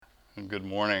Good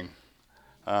morning.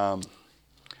 Of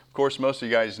course, most of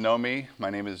you guys know me. My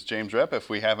name is James Repp. If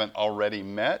we haven't already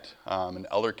met, I'm an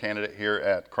elder candidate here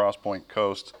at Crosspoint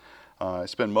Coast. I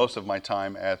spend most of my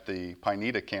time at the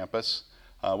Pineda campus,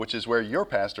 which is where your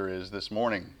pastor is this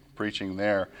morning, preaching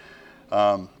there.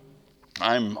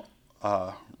 I'm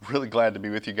really glad to be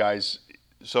with you guys.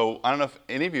 So I don't know if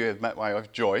any of you have met my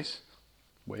wife, Joyce.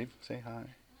 Wave, say hi.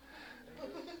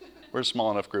 We're a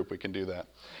small enough group we can do that.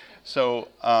 So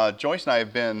Joyce and I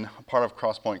have been a part of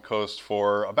Crosspoint Coast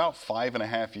for about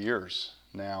 5.5 years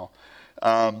now.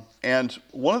 And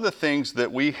one of the things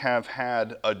that we have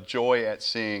had a joy at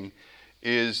seeing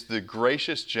is the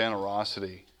gracious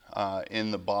generosity in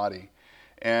the body.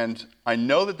 And I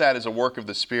know that that is a work of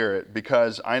the Spirit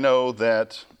because I know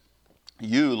that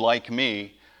you, like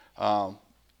me,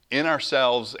 in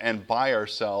ourselves and by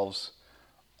ourselves,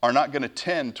 are not going to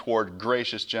tend toward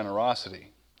gracious generosity.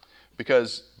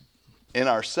 Because in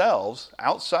ourselves,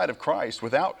 outside of Christ,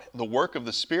 without the work of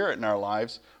the Spirit in our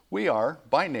lives, we are,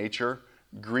 by nature,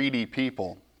 greedy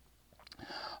people.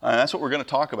 And that's what we're going to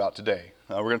talk about today.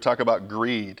 We're going to talk about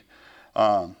greed.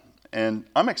 And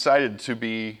I'm excited to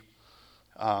be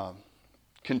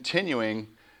continuing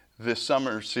this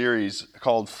summer series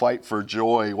called Fight for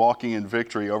Joy, Walking in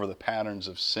Victory Over the Patterns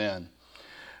of Sin.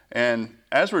 And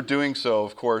as we're doing so,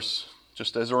 of course,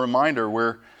 just as a reminder,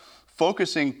 we're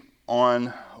focusing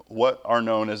on what are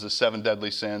known as the 7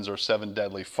 deadly sins or 7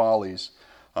 deadly follies,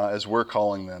 as we're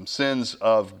calling them. Sins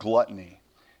of gluttony,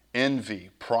 envy,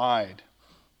 pride,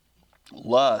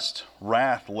 lust,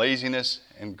 wrath, laziness,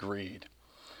 and greed.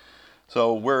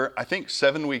 So we're, I think,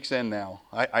 7 weeks in now.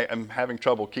 I'm having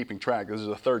trouble keeping track. This is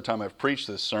the 3rd time I've preached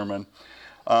this sermon.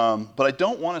 But I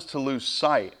don't want us to lose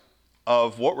sight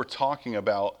of what we're talking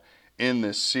about in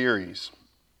this series,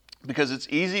 because it's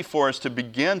easy for us to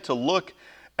begin to look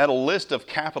at a list of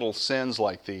capital sins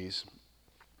like these.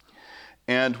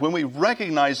 And when we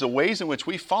recognize the ways in which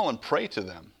we've fallen prey to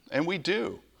them, and we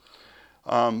do,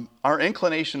 our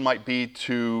inclination might be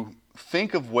to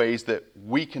think of ways that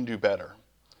we can do better.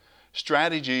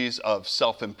 Strategies of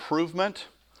self-improvement,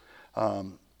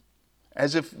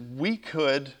 as if we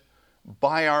could,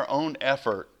 by our own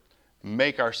effort,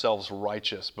 make ourselves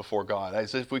righteous before God,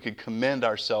 as if we could commend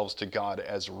ourselves to God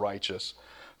as righteous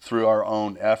through our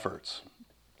own efforts.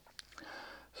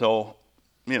 So,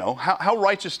 you know, how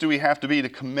righteous do we have to be to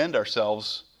commend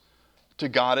ourselves to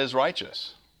God as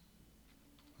righteous?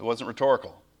 It wasn't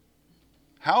rhetorical.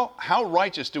 How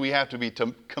righteous do we have to be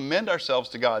to commend ourselves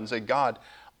to God and say, God,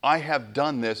 I have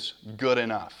done this good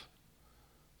enough?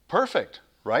 Perfect,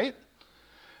 right?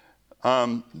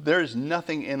 There's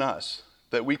nothing in us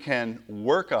that we can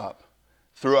work up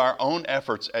through our own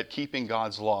efforts at keeping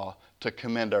God's law to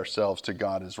commend ourselves to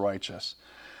God as righteous.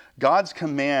 God's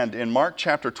command in Mark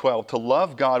chapter 12 to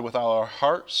love God with our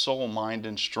heart, soul, mind,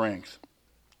 and strength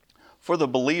for the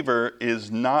believer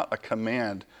is not a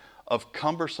command of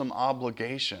cumbersome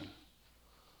obligation.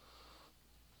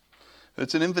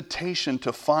 It's an invitation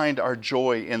to find our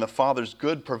joy in the Father's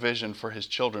good provision for His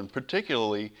children,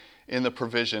 particularly in the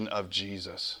provision of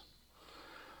Jesus.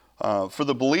 For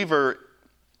the believer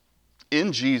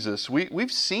in Jesus,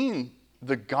 we've seen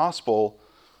the gospel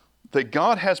that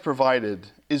God has provided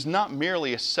is not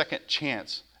merely a second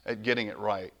chance at getting it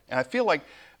right. And I feel like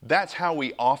that's how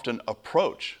we often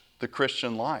approach the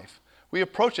Christian life. We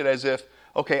approach it as if,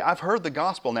 okay, I've heard the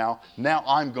gospel now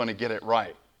I'm going to get it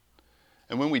right.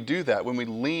 And when we do that, when we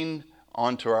lean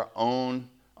onto our own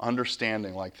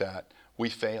understanding like that, we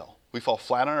fail. We fall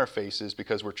flat on our faces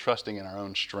because we're trusting in our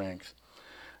own strength.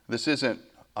 This isn't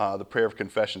the prayer of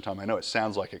confession time. I know it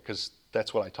sounds like it because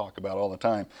that's what I talk about all the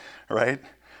time, right?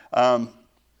 But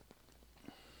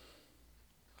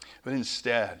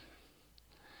instead,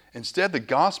 the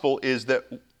gospel is that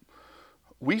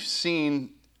we've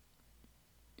seen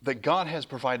that God has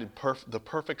provided the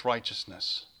perfect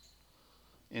righteousness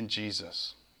in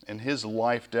Jesus, in His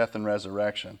life, death, and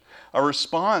resurrection. Our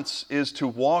response is to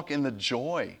walk in the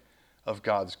joy of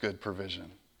God's good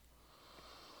provision.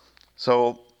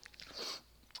 So,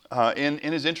 in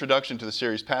his introduction to the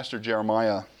series, Pastor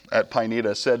Jeremiah at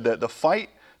Pineda said that the fight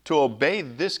to obey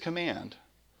this command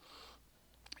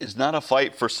is not a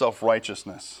fight for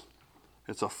self-righteousness.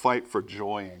 It's a fight for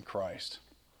joy in Christ.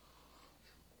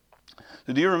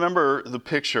 Do you remember the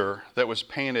picture that was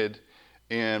painted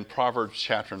in Proverbs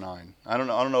chapter 9? I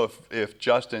don't know if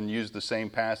Justin used the same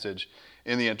passage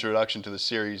in the introduction to the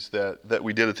series that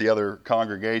we did at the other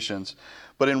congregations.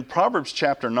 But in Proverbs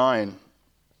chapter 9,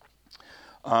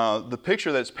 the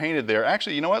picture that's painted there,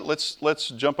 actually, you know what? Let's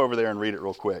jump over there and read it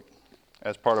real quick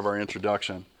as part of our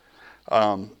introduction.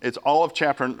 It's all of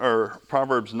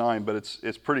Proverbs 9, but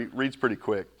reads pretty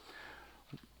quick.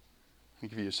 I'll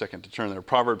give you a second to turn there.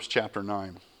 Proverbs chapter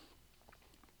 9.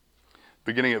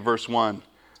 Beginning at verse 1.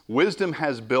 Wisdom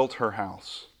has built her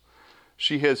house.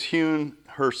 She has hewn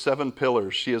her 7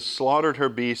 pillars. She has slaughtered her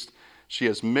beast. She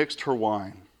has mixed her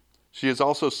wine. She has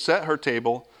also set her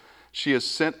table. She has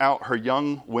sent out her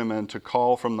young women to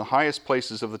call from the highest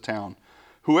places of the town.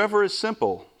 Whoever is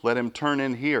simple, let him turn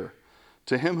in here.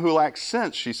 To him who lacks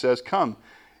sense, she says, come,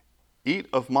 eat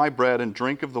of my bread and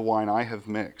drink of the wine I have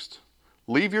mixed.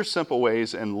 Leave your simple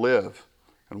ways and live,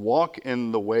 and walk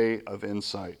in the way of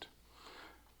insight.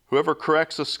 Whoever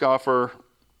corrects a scoffer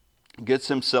gets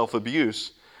himself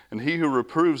abuse, and he who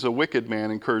reproves a wicked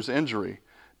man incurs injury.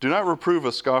 Do not reprove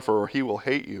a scoffer, or he will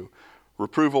hate you.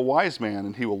 Reprove a wise man,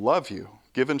 and he will love you.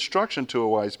 Give instruction to a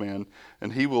wise man,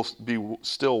 and he will be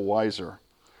still wiser.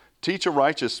 Teach a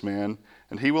righteous man,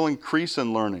 and he will increase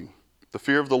in learning. The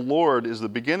fear of the Lord is the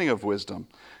beginning of wisdom,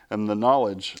 and the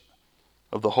knowledge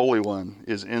of the Holy One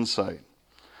is insight.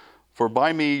 For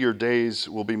by me your days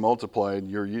will be multiplied,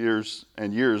 your years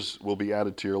will be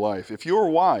added to your life. If you are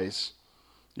wise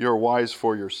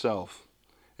for yourself.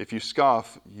 If you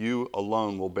scoff, you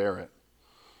alone will bear it.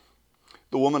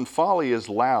 The woman folly is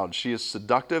loud. She is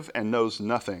seductive and knows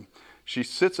nothing. She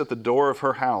sits at the door of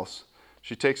her house.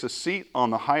 She takes a seat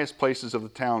on the highest places of the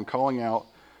town, calling out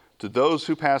to those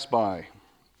who pass by,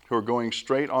 who are going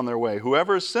straight on their way.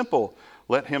 Whoever is simple,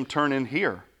 let him turn in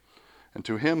here. And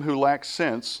to him who lacks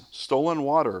sense, stolen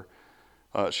water,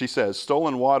 she says,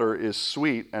 stolen water is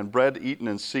sweet, and bread eaten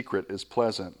in secret is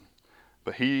pleasant.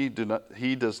 But he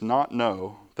does not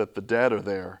know that the dead are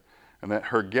there, and that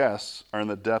her guests are in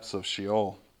the depths of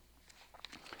Sheol.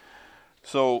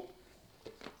 So,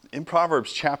 in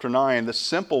Proverbs chapter 9, the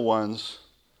simple ones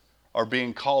are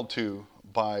being called to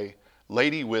by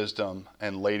Lady Wisdom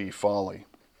and Lady Folly.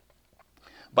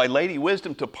 By Lady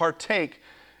Wisdom to partake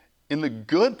in the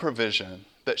good provision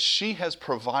that she has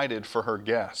provided for her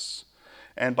guests,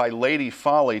 and by Lady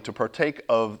Folly to partake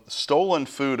of stolen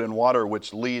food and water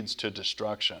which leads to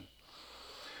destruction.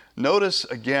 Notice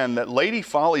again that Lady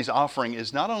Folly's offering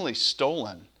is not only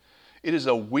stolen, it is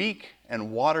a weak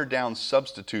and watered down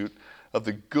substitute of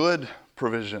the good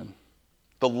provision,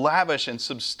 the lavish and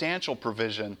substantial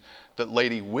provision that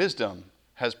Lady Wisdom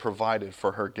has provided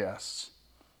for her guests.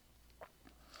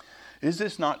 Is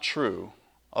this not true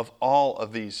of all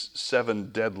of these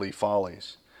 7 deadly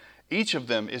follies? Each of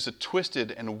them is a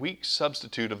twisted and weak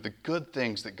substitute of the good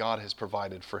things that God has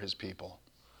provided for his people.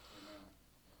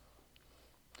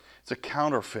 It's a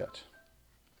counterfeit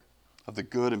of the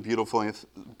good and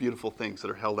beautiful things that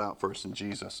are held out for us in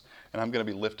Jesus. And I'm going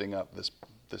to be lifting up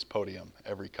this podium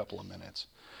every couple of minutes.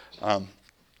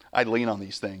 I lean on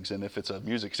these things, and if it's a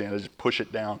music stand, I just push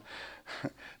it down.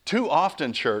 Too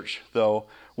often, church, though,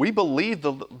 we believe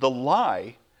the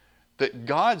lie that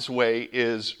God's way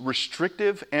is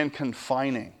restrictive and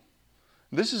confining.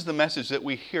 This is the message that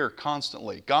we hear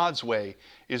constantly. God's way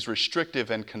is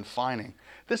restrictive and confining.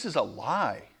 This is a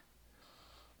lie.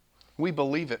 We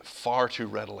believe it far too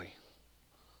readily.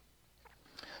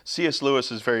 C.S.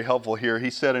 Lewis is very helpful here. He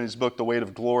said in his book, The Weight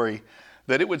of Glory,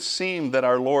 that it would seem that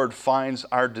our Lord finds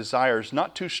our desires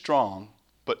not too strong,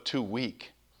 but too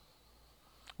weak.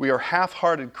 We are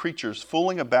half-hearted creatures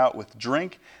fooling about with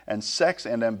drink and sex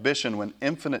and ambition when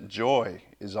infinite joy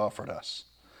is offered us.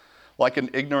 Like an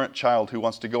ignorant child who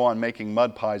wants to go on making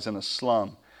mud pies in a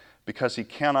slum because he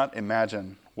cannot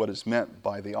imagine what is meant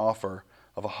by the offer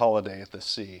of a holiday at the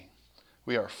sea.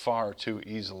 We are far too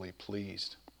easily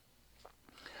pleased.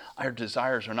 Our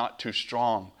desires are not too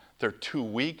strong. They're too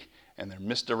weak and they're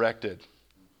misdirected.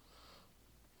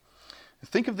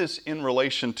 Think of this in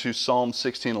relation to Psalm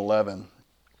 16:11.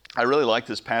 I really like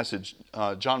this passage.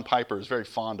 John Piper is very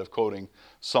fond of quoting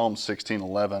Psalm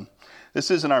 16:11.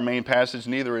 This isn't our main passage,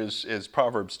 neither is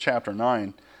Proverbs chapter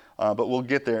 9, but we'll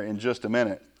get there in just a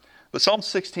minute. But Psalm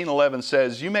 16:11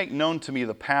 says, "You make known to me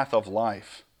the path of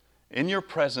life. In your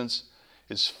presence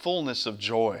is fullness of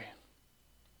joy.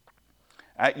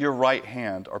 At your right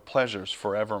hand are pleasures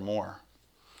forevermore."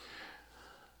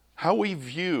 How we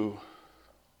view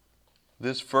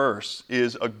this verse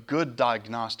is a good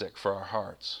diagnostic for our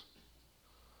hearts.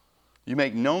 You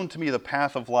make known to me the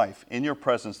path of life. In your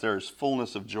presence there is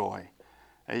fullness of joy.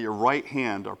 At your right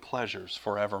hand are pleasures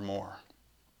forevermore.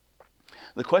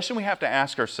 The question we have to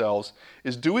ask ourselves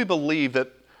is, do we believe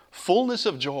that fullness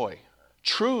of joy,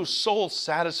 true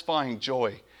soul-satisfying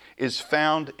joy, is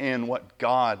found in what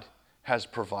God has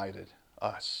provided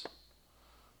us?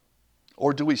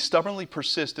 Or do we stubbornly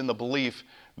persist in the belief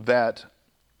that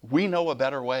we know a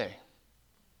better way?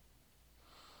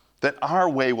 that our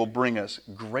way will bring us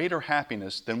greater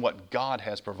happiness than what God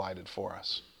has provided for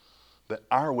us. That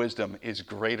our wisdom is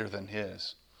greater than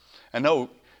His. And no,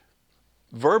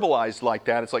 verbalized like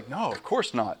that, it's like, no, of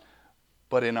course not.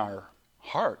 But in our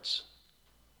hearts,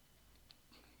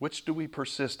 which do we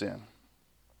persist in?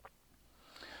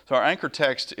 So our anchor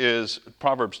text is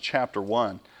Proverbs chapter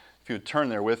 1. If you would turn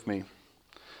there with me,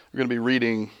 we're going to be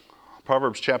reading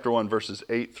Proverbs chapter 1, verses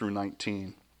 8 through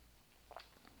 19.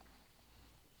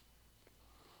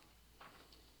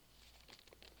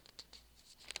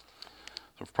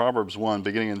 So Proverbs 1,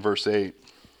 beginning in verse 8.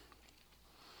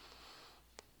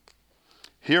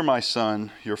 Hear, my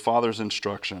son, your father's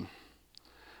instruction,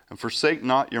 and forsake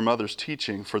not your mother's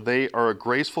teaching, for they are a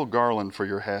graceful garland for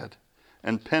your head,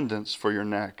 and pendants for your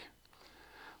neck.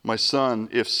 My son,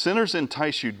 if sinners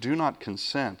entice you, do not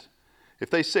consent. If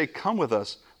they say, come with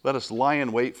us, let us lie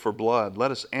in wait for blood.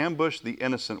 Let us ambush the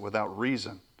innocent without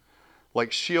reason.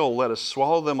 Like Sheol, let us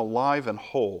swallow them alive and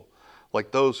whole,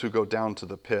 like those who go down to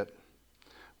the pit.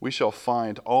 We shall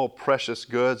find all precious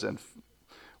goods, and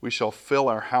we shall fill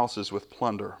our houses with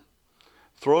plunder.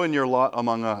 Throw in your lot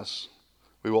among us.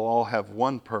 We will all have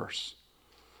one purse.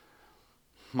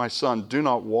 My son, do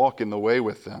not walk in the way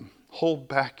with them. Hold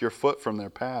back your foot from their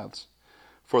paths,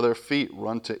 for their feet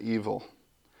run to evil,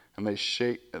 and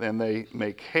they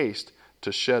make haste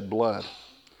to shed blood.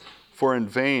 For in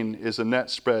vain is a net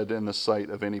spread in the sight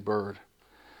of any bird.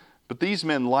 But these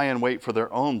men lie in wait for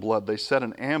their own blood. They set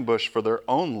an ambush for their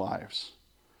own lives.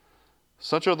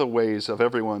 Such are the ways of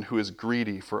everyone who is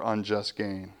greedy for unjust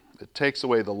gain. It takes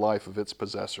away the life of its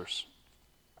possessors.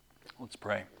 Let's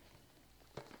pray.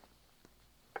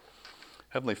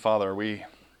 Heavenly Father, we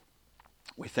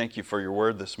thank you for your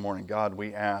word this morning. God,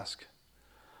 we ask,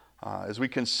 as we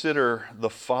consider the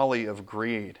folly of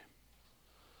greed,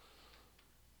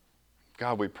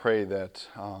 God, we pray that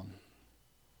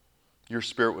your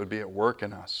Spirit would be at work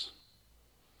in us,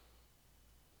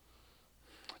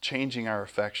 changing our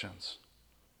affections,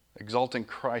 exalting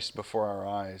Christ before our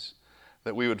eyes,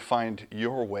 that we would find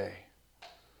your way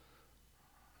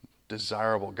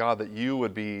desirable. God, that you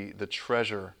would be the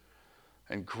treasure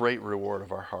and great reward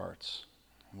of our hearts.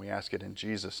 And we ask it in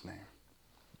Jesus' name.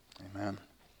 Amen.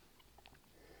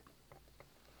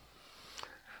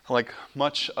 Like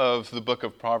much of the book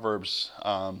of Proverbs,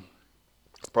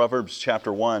 Proverbs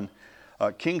chapter 1,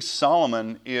 King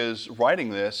Solomon is writing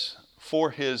this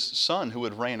for his son who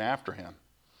would reign after him.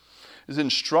 His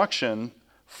instruction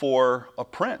for a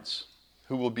prince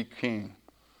who will be king.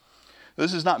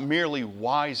 This is not merely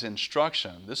wise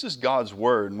instruction. This is God's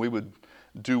word, and we would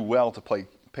do well to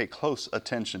pay close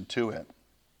attention to it.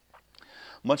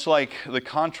 Much like the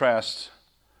contrast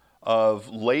of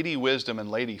lady wisdom and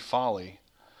lady folly,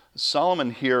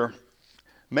 Solomon here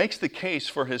makes the case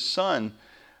for his son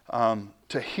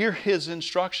to hear his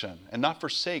instruction and not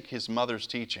forsake his mother's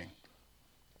teaching.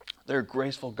 They're a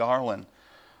graceful garland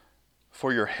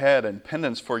for your head and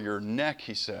pendants for your neck,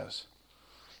 he says.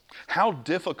 How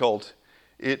difficult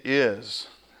an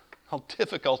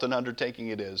undertaking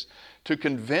it is to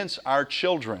convince our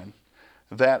children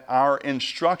that our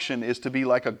instruction is to be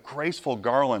like a graceful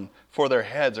garland for their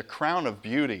heads, a crown of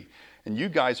beauty. And you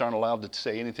guys aren't allowed to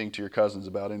say anything to your cousins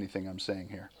about anything I'm saying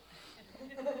here.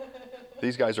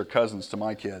 These guys are cousins to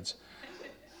my kids.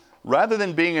 Rather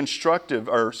than being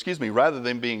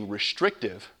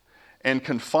restrictive and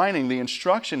confining, the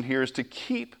instruction here is to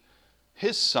keep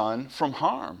his son from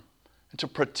harm and to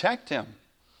protect him,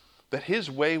 that his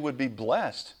way would be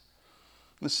blessed.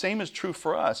 The same is true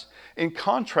for us. In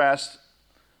contrast,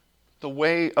 the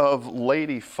way of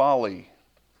lady folly,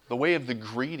 the way of the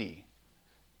greedy,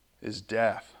 is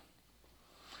death.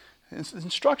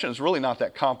 Instruction is really not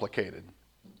that complicated.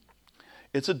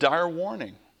 It's a dire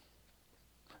warning.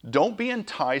 Don't be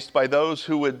enticed by those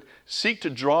who would seek to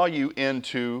draw you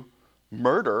into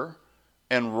murder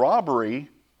and robbery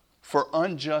for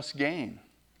unjust gain,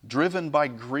 driven by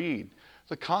greed.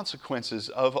 The consequences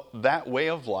of that way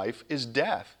of life is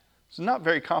death. It's not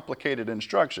very complicated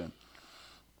instruction.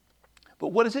 But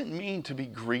what does it mean to be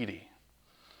greedy?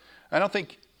 I don't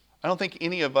think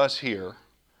any of us here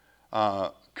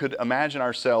could imagine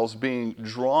ourselves being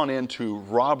drawn into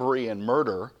robbery and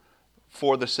murder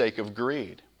for the sake of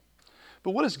greed.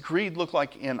 But what does greed look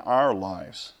like in our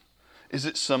lives? Is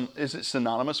it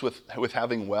synonymous with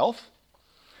having wealth?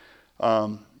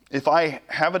 If I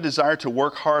have a desire to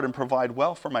work hard and provide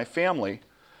wealth for my family,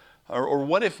 or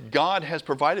what if God has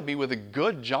provided me with a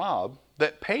good job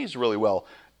that pays really well?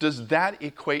 Does that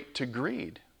equate to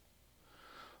greed?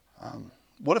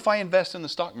 What if I invest in the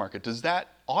stock market? Does that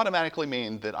automatically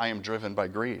mean that I am driven by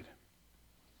greed?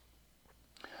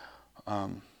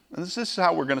 And this is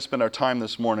how we're going to spend our time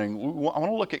this morning. I want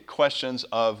to look at questions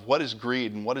of what is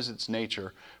greed and what is its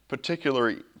nature,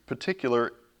 particularly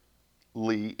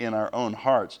in our own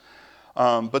hearts.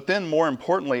 But then more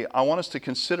importantly, I want us to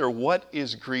consider, what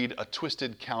is greed a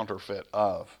twisted counterfeit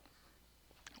of?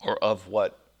 Or of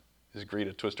what is greed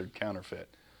a twisted counterfeit?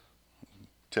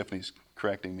 Tiffany's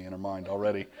correcting me in her mind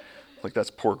already. Like,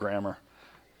 that's poor grammar.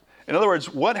 In other words,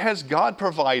 what has God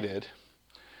provided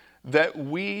that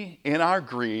we, in our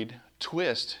greed,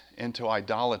 twist into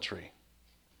idolatry?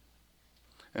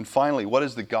 And finally, what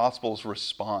is the gospel's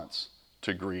response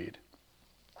to greed?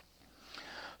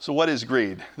 So what is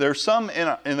greed? There are some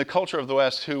in the culture of the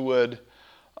West who would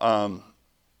not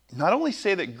only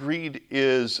say that greed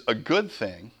is a good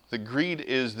thing, that greed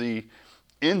is the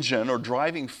engine or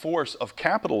driving force of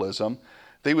capitalism,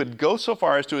 they would go so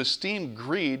far as to esteem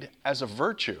greed as a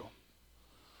virtue.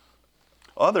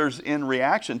 Others, in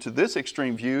reaction to this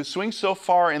extreme view, swing so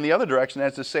far in the other direction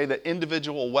as to say that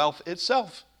individual wealth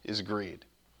itself is greed,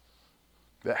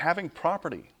 that having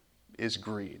property is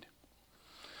greed.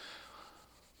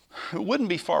 It wouldn't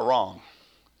be far wrong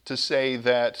to say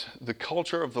that the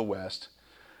culture of the West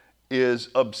is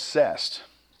obsessed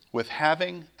with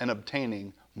having and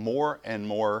obtaining more and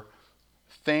more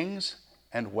things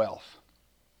and wealth.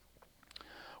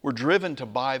 We're driven to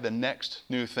buy the next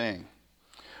new thing.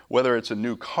 Whether it's a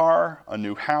new car, a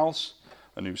new house,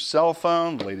 a new cell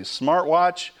phone, the latest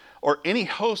smartwatch, or any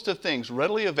host of things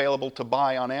readily available to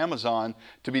buy on Amazon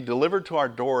to be delivered to our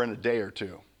door in a day or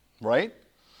two, right?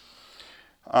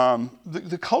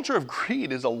 The culture of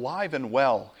greed is alive and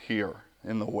well here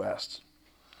in the West.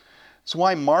 It's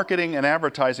why marketing and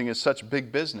advertising is such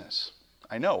big business.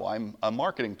 I know, I'm a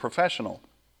marketing professional.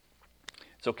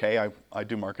 It's okay, I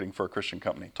do marketing for a Christian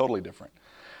company, totally different.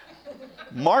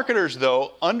 Marketers,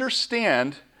 though,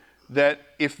 understand that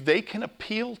if they can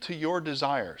appeal to your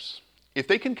desires, if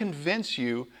they can convince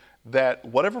you that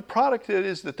whatever product it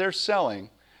is that they're selling,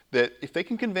 that if they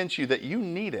can convince you that you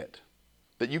need it,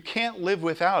 that you can't live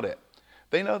without it,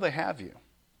 they know they have you.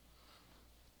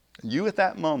 You at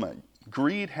that moment,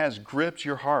 greed has gripped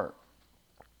your heart.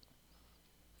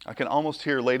 I can almost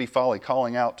hear Lady Folly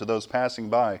calling out to those passing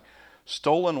by,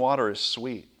 "Stolen water is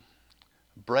sweet.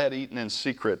 Bread eaten in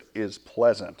secret is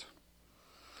pleasant."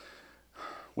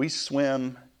 We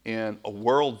swim in a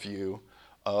worldview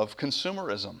of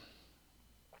consumerism.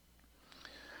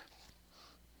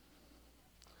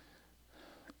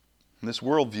 In this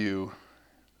worldview,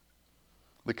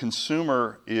 the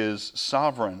consumer is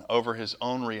sovereign over his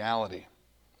own reality.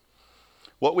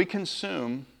 What we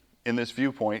consume in this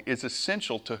viewpoint is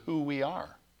essential to who we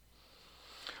are.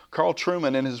 Carl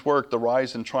Trueman, in his work, The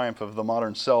Rise and Triumph of the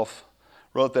Modern Self,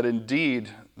 wrote that indeed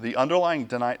the underlying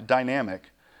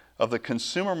dynamic of the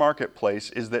consumer marketplace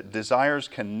is that desires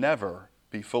can never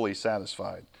be fully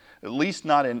satisfied, at least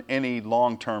not in any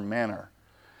long-term manner.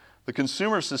 The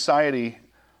consumer society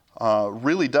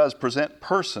really does present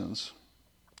persons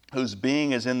whose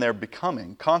being is in their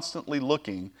becoming, constantly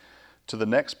looking to the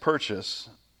next purchase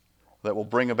that will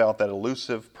bring about that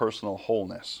elusive personal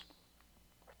wholeness.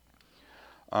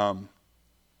 I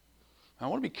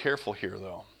want to be careful here,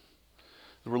 though.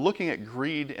 We're looking at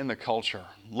greed in the culture,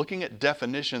 looking at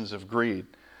definitions of greed,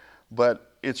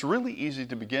 but it's really easy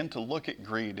to begin to look at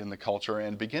greed in the culture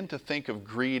and begin to think of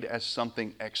greed as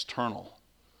something external,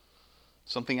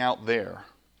 something out there.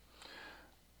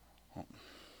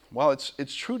 While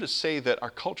it's true to say that our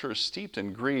culture is steeped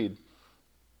in greed,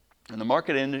 and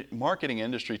the marketing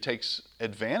industry takes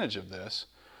advantage of this,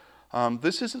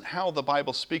 this isn't how the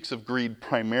Bible speaks of greed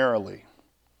primarily.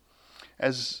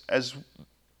 As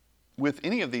with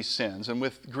any of these sins, and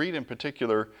with greed in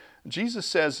particular, Jesus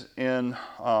says in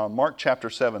Mark chapter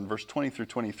 7, verse 20 through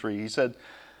 23, he said,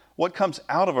 "What comes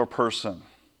out of a person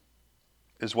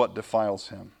is what defiles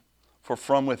him. For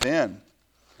from within,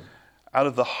 out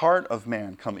of the heart of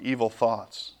man come evil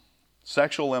thoughts,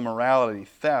 sexual immorality,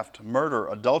 theft, murder,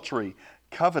 adultery,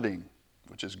 coveting,"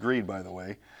 which is greed, by the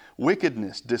way,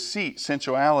 "wickedness, deceit,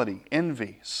 sensuality,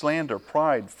 envy, slander,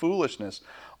 pride, foolishness.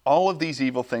 All of these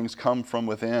evil things come from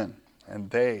within,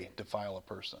 and they defile a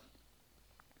person."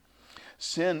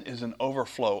 Sin is an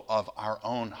overflow of our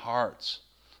own hearts.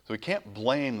 So we can't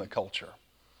blame the culture.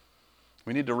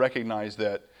 We need to recognize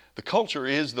that the culture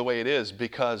is the way it is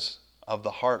because of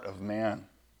the heart of man.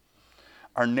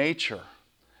 Our nature,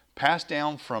 passed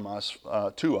down from us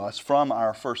to us from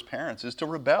our first parents, is to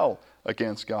rebel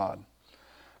against God.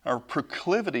 Our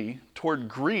proclivity toward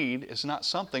greed is not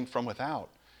something from without.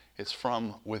 It's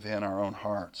from within our own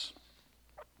hearts.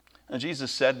 And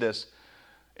Jesus said this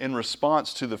in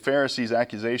response to the Pharisees'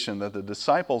 accusation that the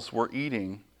disciples were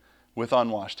eating with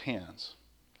unwashed hands.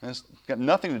 And it's got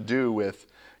nothing to do with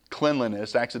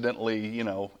cleanliness, accidentally,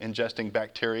 ingesting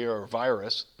bacteria or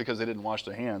virus because they didn't wash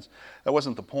their hands. That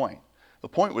wasn't the point. The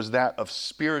point was that of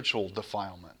spiritual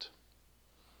defilement.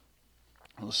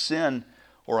 Well, sin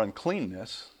or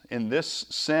uncleanness, in this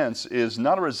sense, is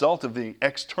not a result of the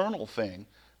external thing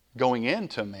going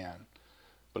into man,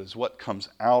 but is what comes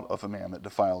out of a man that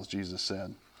defiles, Jesus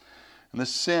said. And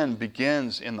this sin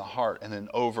begins in the heart and then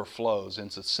overflows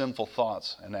into sinful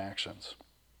thoughts and actions.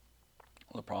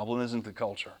 Well, the problem isn't the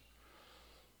culture.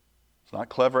 It's not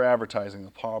clever advertising.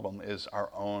 The problem is our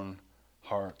own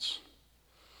hearts.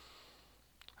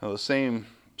 Now, the same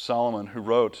Solomon who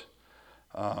wrote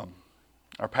our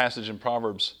passage in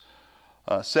Proverbs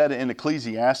said in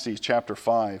Ecclesiastes chapter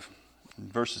 5,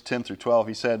 verses 10 through 12,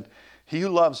 he said, "He who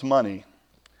loves money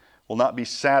will not be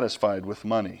satisfied with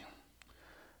money,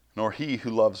 nor he who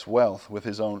loves wealth with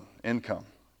his own income.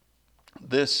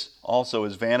 This also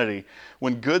is vanity.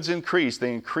 When goods increase,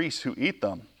 they increase who eat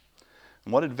them.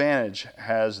 And what advantage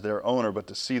has their owner but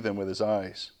to see them with his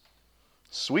eyes?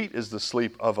 Sweet is the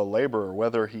sleep of a laborer,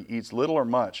 whether he eats little or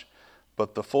much,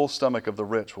 but the full stomach of the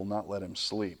rich will not let him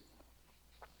sleep."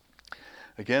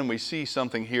 Again, we see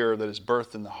something here that is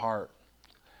birthed in the heart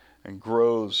and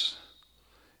grows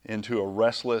into a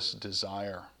restless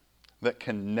desire that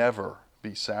can never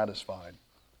be satisfied.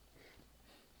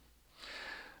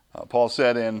 Paul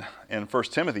said in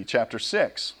 1 Timothy chapter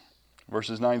 6,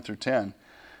 verses 9 through 10,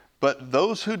 "But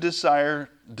those who desire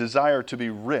to be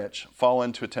rich fall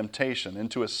into temptation,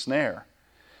 into a snare,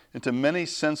 into many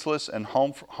senseless and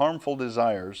harmful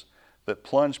desires that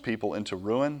plunge people into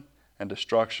ruin and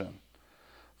destruction.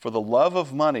 For the love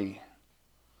of money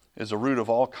is a root of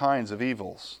all kinds of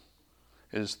evils.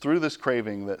 It is through this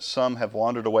craving that some have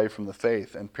wandered away from the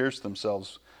faith and pierced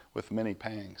themselves with many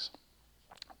pangs."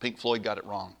 Pink Floyd got it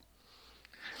wrong.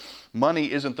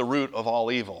 Money isn't the root of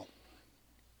all evil.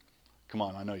 Come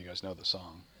on, I know you guys know the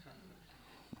song.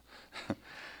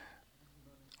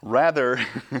 Rather,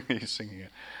 he's singing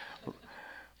it.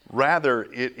 Rather,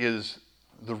 it is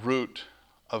the root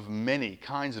of many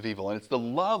kinds of evil. And it's the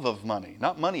love of money,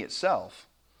 not money itself.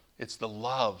 It's the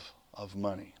love of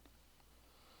money.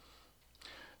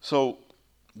 So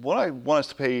what I want us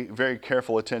to pay very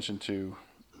careful attention to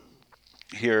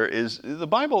here is the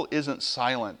Bible isn't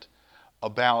silent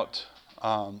about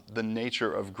the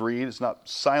nature of greed. It's not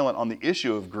silent on the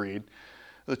issue of greed.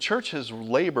 The church has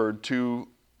labored to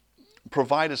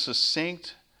provide a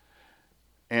succinct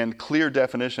and clear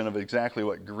definition of exactly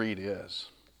what greed is.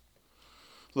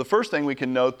 The first thing we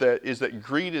can note is that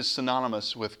greed is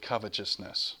synonymous with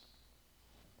covetousness.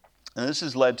 And this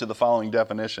has led to the following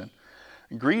definition.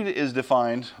 Greed is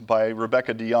defined by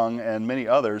Rebecca DeYoung and many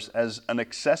others as an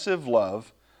excessive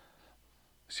love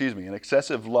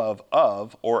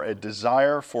of or a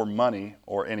desire for money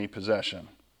or any possession.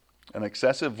 An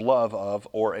excessive love of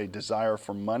or a desire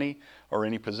for money or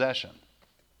any possession.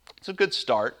 It's a good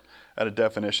start at a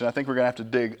definition. I think we're going to have to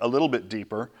dig a little bit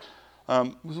deeper.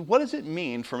 What does it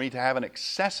mean for me to have an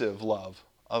excessive love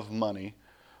of money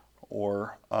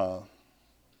or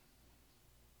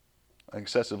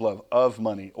excessive love of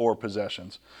money or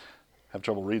possessions? I have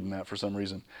trouble reading that for some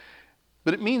reason.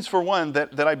 But it means, for one,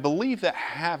 that I believe that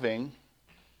having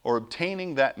or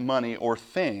obtaining that money or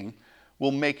thing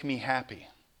will make me happy,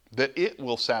 that it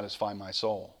will satisfy my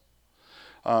soul.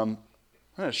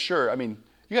 Sure, you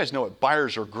guys know what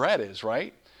buyer's regret is,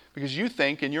 right? Because you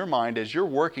think in your mind as you're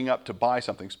working up to buy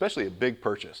something, especially a big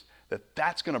purchase,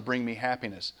 that's going to bring me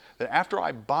happiness. That after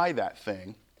I buy that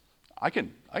thing, I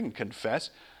can confess,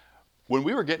 when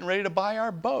we were getting ready to buy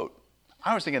our boat,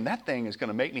 I was thinking that thing is going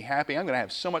to make me happy. I'm going to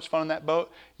have so much fun on that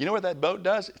boat. You know what that boat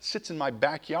does? It sits in my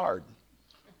backyard.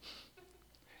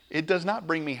 It does not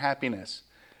bring me happiness.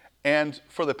 And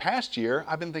for the past year,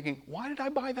 I've been thinking, why did I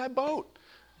buy that boat?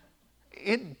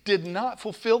 It did not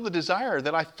fulfill the desire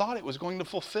that I thought it was going to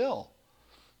fulfill.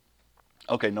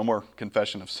 Okay, no more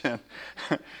confession of sin.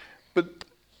 But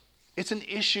it's an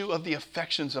issue of the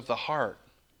affections of the heart.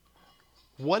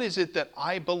 What is it that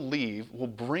I believe will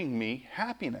bring me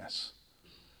happiness?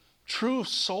 True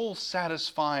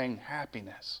soul-satisfying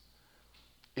happiness.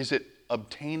 Is it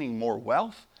obtaining more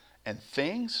wealth and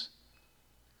things?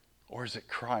 Or is it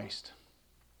Christ?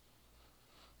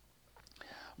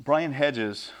 Brian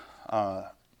Hedges,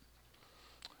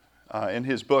 in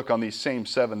his book on these same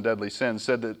 7 deadly sins,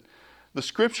 said that the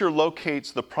Scripture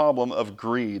locates the problem of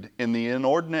greed in the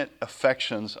inordinate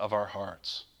affections of our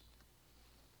hearts,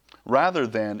 rather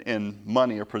than in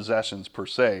money or possessions per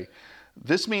se.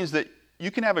 This means that you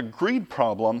can have a greed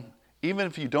problem even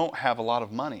if you don't have a lot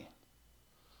of money.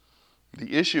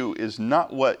 The issue is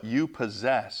not what you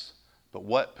possess, but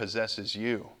what possesses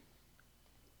you.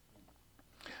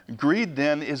 Greed,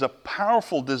 then, is a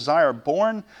powerful desire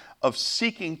born of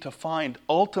seeking to find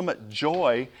ultimate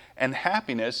joy and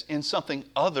happiness in something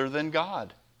other than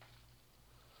God.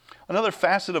 Another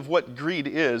facet of what greed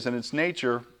is and its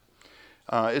nature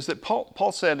is that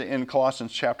Paul said in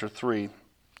Colossians chapter 3,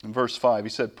 in verse 5, he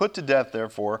said, "Put to death,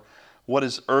 therefore, what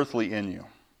is earthly in you,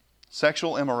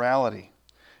 sexual immorality,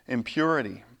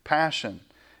 impurity, passion,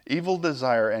 evil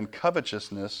desire, and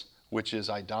covetousness, which is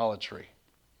idolatry."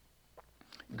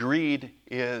 Greed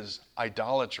is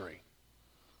idolatry.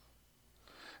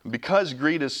 Because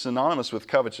greed is synonymous with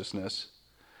covetousness,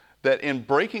 that in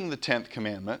breaking the 10th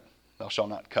commandment, thou shalt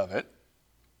not covet,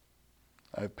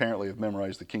 I apparently have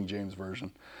memorized the King James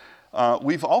Version,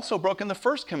 we've also broken the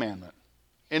first commandment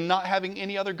in not having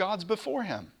any other gods before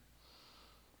him.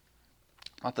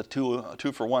 Not the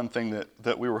two for one thing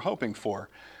that we were hoping for.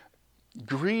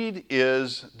 Greed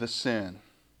is the sin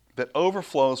that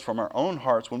overflows from our own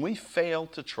hearts when we fail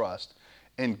to trust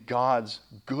in God's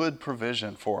good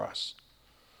provision for us.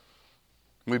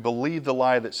 We believe the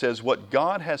lie that says what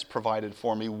God has provided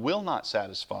for me will not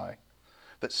satisfy,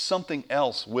 that something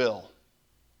else will.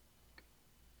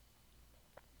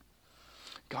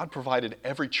 God provided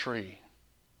every tree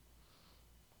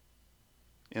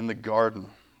in the garden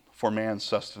for man's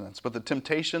sustenance, but the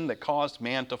temptation that caused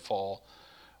man to fall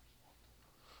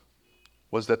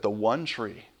was that the one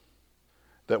tree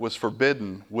that was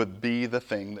forbidden would be the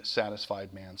thing that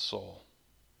satisfied man's soul.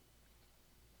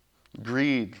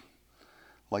 Greed,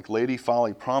 like Lady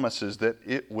Folly, promises that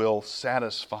it will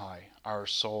satisfy our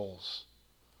souls.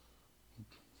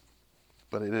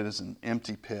 But it is an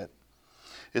empty pit.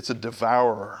 It's a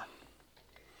devourer.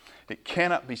 It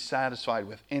cannot be satisfied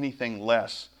with anything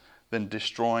less than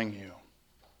destroying you.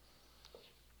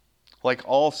 Like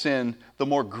all sin, the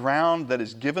more ground that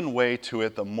is given way to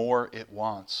it, the more it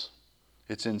wants.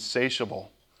 It's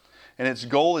insatiable. And its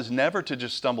goal is never to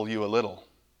just stumble you a little.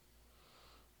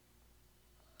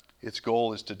 Its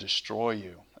goal is to destroy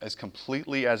you as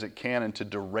completely as it can and to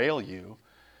derail you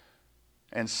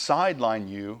and sideline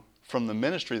you from the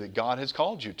ministry that God has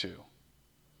called you to.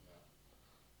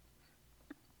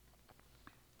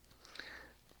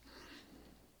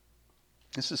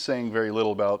 This is saying very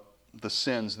little about the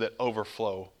sins that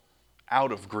overflow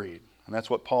out of greed. And that's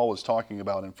what Paul was talking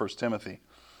about in 1 Timothy.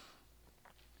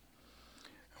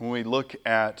 When we look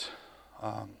at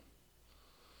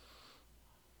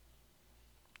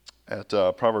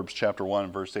Proverbs chapter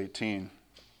 1, verse 18,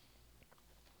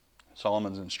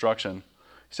 Solomon's instruction,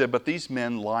 he said, "But these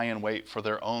men lie in wait for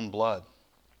their own blood.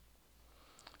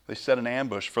 They set an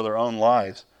ambush for their own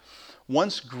lives."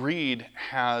 Once greed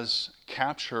has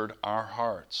captured our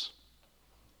hearts,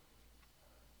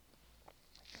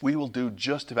 we will do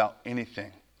just about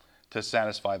anything to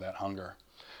satisfy that hunger.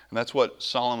 And that's what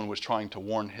Solomon was trying to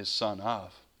warn his son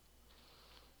of.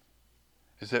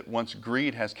 Is that once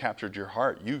greed has captured your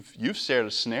heart, you've set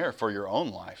a snare for your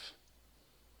own life.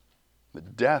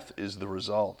 But death is the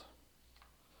result.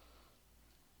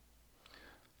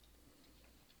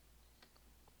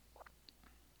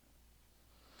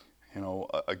 You know,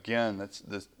 again, that's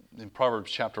this, in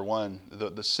Proverbs chapter 1,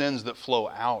 the sins that flow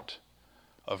out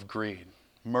of greed,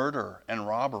 murder and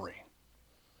robbery.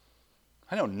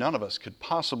 I know none of us could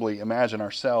possibly imagine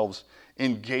ourselves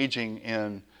engaging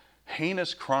in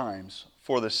heinous crimes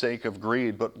for the sake of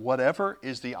greed, but whatever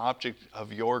is the object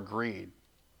of your greed,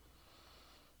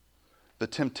 the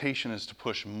temptation is to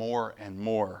push more and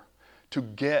more, to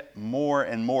get more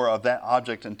and more of that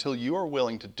object until you are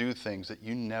willing to do things that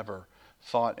you never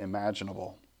thought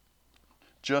imaginable,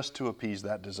 just to appease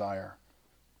that desire.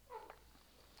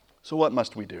 So what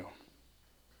must we do?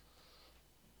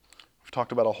 We've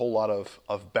talked about a whole lot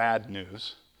of bad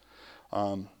news.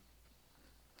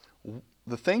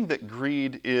 The thing that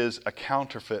greed is a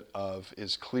counterfeit of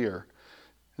is clear.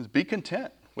 Is be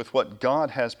content with what God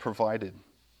has provided.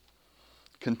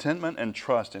 Contentment and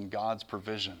trust in God's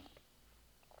provision.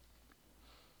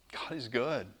 God is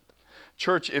good.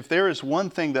 Church, if there is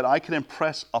one thing that I can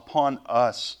impress upon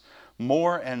us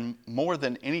more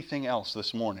than anything else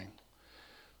this morning,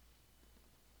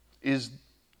 is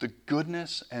the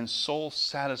goodness and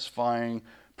soul-satisfying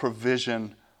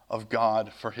provision of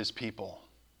God for His people.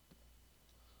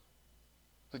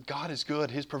 That God is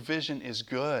good. His provision is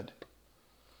good.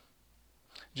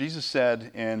 Jesus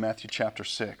said in Matthew chapter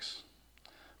 6,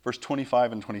 verse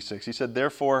 25 and 26, He said,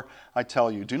 "Therefore I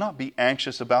tell you, do not be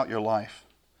anxious about your life,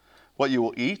 what you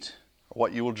will eat or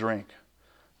what you will drink,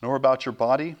 nor about your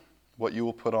body, what you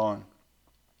will put on.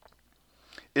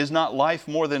 Is not life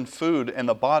more than food and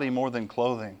the body more than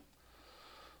clothing?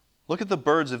 Look at the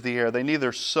birds of the air. They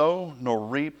neither sow nor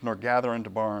reap nor gather into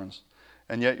barns,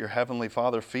 and yet your heavenly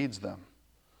Father feeds them.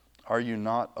 Are you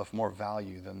not of more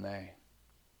value than they?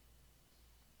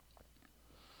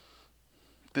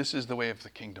 This is the way of the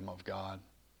kingdom of God.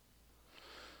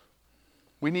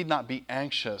 We need not be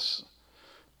anxious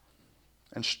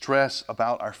and stress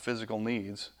about our physical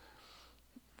needs.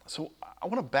 So I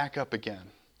want to back up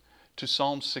again to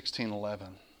Psalm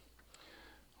 16:11.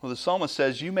 Well, the psalmist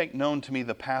says, "You make known to me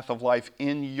the path of life.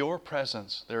 In your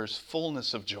presence there is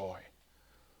fullness of joy.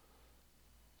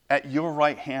 At your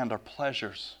right hand are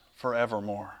pleasures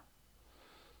forevermore."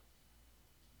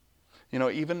 You know,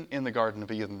 even in the Garden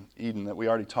of Eden that we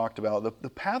already talked about, the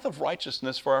path of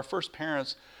righteousness for our first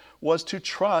parents was to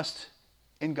trust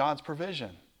in God's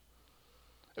provision.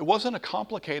 It wasn't a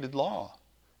complicated law.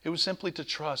 It was simply to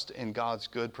trust in God's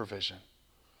good provision.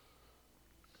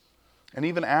 And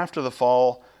even after the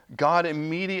fall, God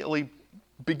immediately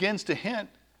begins to hint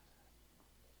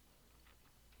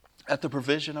at the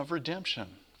provision of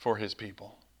redemption for his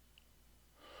people.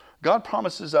 God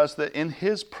promises us that in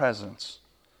his presence,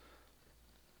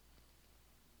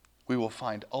 we will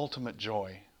find ultimate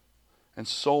joy and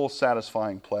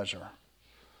soul-satisfying pleasure.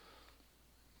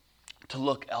 To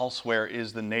look elsewhere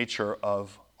is the nature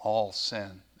of all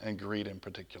sin, and greed in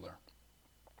particular.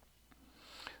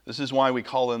 This is why we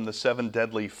call them the 7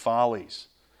 deadly follies.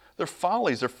 They're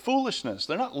follies, they're foolishness.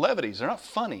 They're not levities, they're not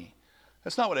funny.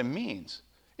 That's not what it means.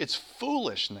 It's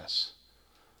foolishness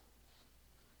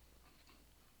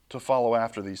to follow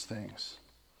after these things.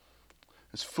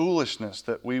 It's foolishness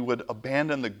that we would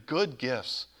abandon the good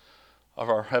gifts of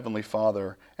our Heavenly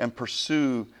Father and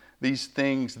pursue these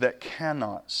things that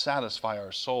cannot satisfy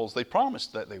our souls. They promise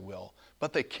that they will,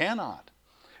 but they cannot.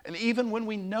 And even when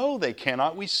we know they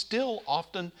cannot, we still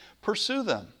often pursue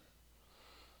them.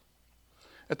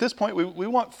 At this point, we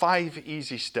want 5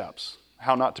 easy steps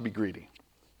how not to be greedy.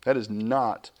 That is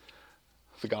not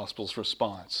the gospel's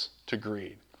response to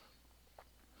greed.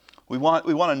 We want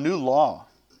a new law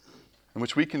in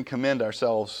which we can commend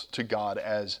ourselves to God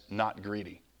as not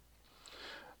greedy.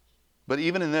 But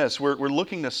even in this, we're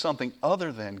looking to something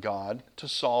other than God to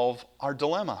solve our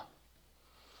dilemma.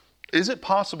 Is it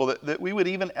possible that we would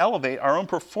even elevate our own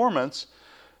performance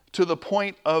to the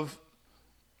point of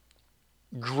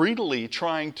greedily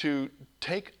trying to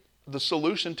take the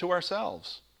solution to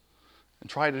ourselves and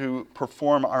try to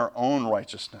perform our own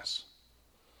righteousness?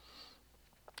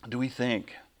 Do we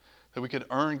think that we could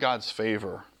earn God's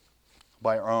favor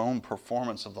by our own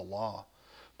performance of the law?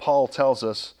 Paul tells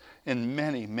us in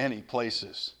many, many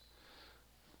places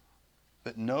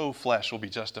that no flesh will be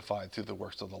justified through the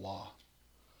works of the law.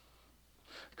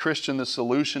 Christian, the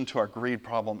solution to our greed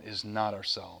problem is not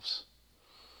ourselves.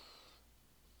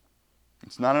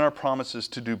 It's not in our promises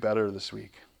to do better this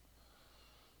week.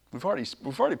 We've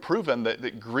already proven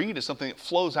that greed is something that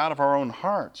flows out of our own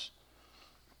hearts.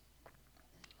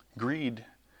 Greed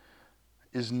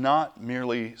is not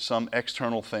merely some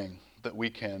external thing that we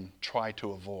can try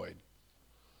to avoid.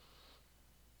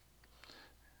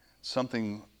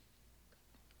 Something,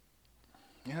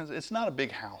 it's not a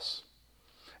big house.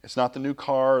 It's not the new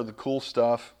car or the cool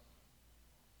stuff.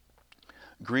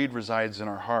 Greed resides in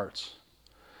our hearts.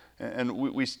 And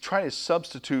we try to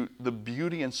substitute the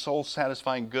beauty and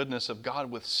soul-satisfying goodness of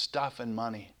God with stuff and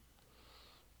money.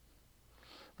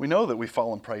 We know that we've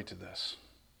fallen prey to this.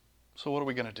 So what are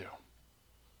we going to do?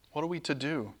 What are we to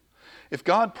do? If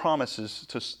God promises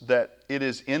that it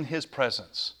is in his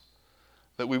presence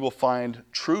that we will find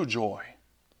true joy,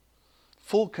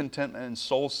 full contentment, and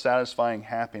soul-satisfying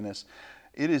happiness,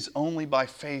 it is only by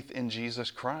faith in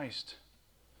Jesus Christ.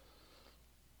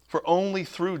 For only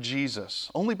through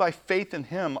Jesus, only by faith in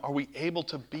him are we able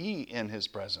to be in his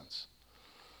presence.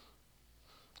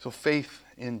 So faith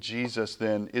in Jesus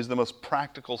then is the most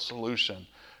practical solution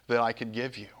that I could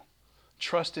give you.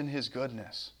 Trust in his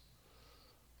goodness.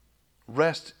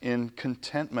 Rest in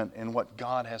contentment in what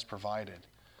God has provided.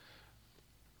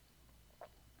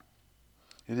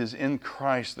 It is in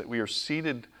Christ that we are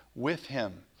seated with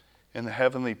him in the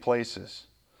heavenly places.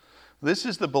 This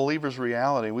is the believer's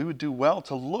reality. We would do well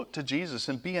to look to Jesus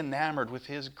and be enamored with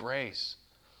his grace.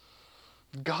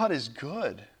 God is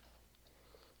good.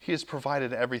 He has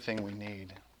provided everything we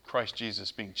need, Christ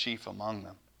Jesus being chief among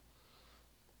them.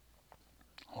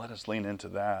 Let us lean into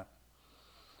that.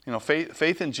 You know,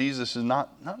 faith in Jesus is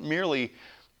not merely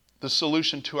the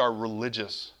solution to our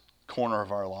religious corner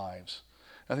of our lives.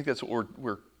 I think that's what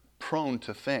we're prone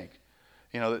to think.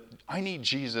 You know, that I need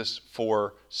Jesus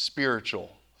for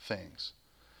spiritual things.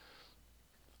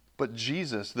 But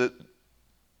Jesus, the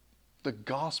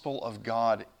gospel of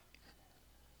God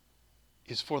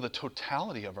is for the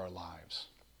totality of our lives.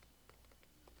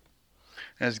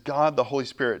 As God, the Holy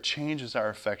Spirit, changes our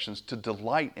affections to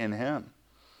delight in Him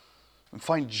and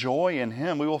find joy in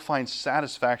Him, we will find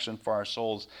satisfaction for our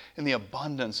souls in the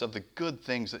abundance of the good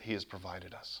things that He has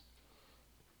provided us.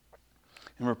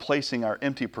 In replacing our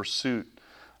empty pursuit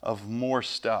of more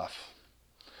stuff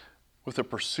with a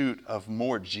pursuit of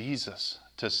more Jesus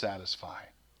to satisfy,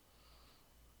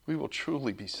 we will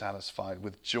truly be satisfied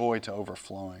with joy to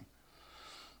overflowing.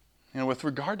 And with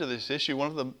regard to this issue, one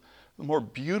of the more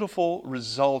beautiful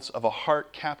results of a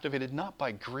heart captivated not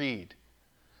by greed,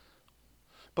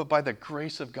 but by the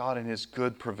grace of God and His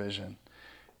good provision,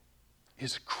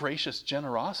 is gracious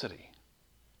generosity,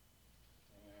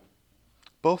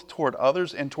 both toward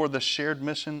others and toward the shared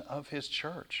mission of His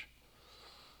church.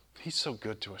 He's so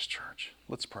good to us, church.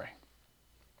 Let's pray.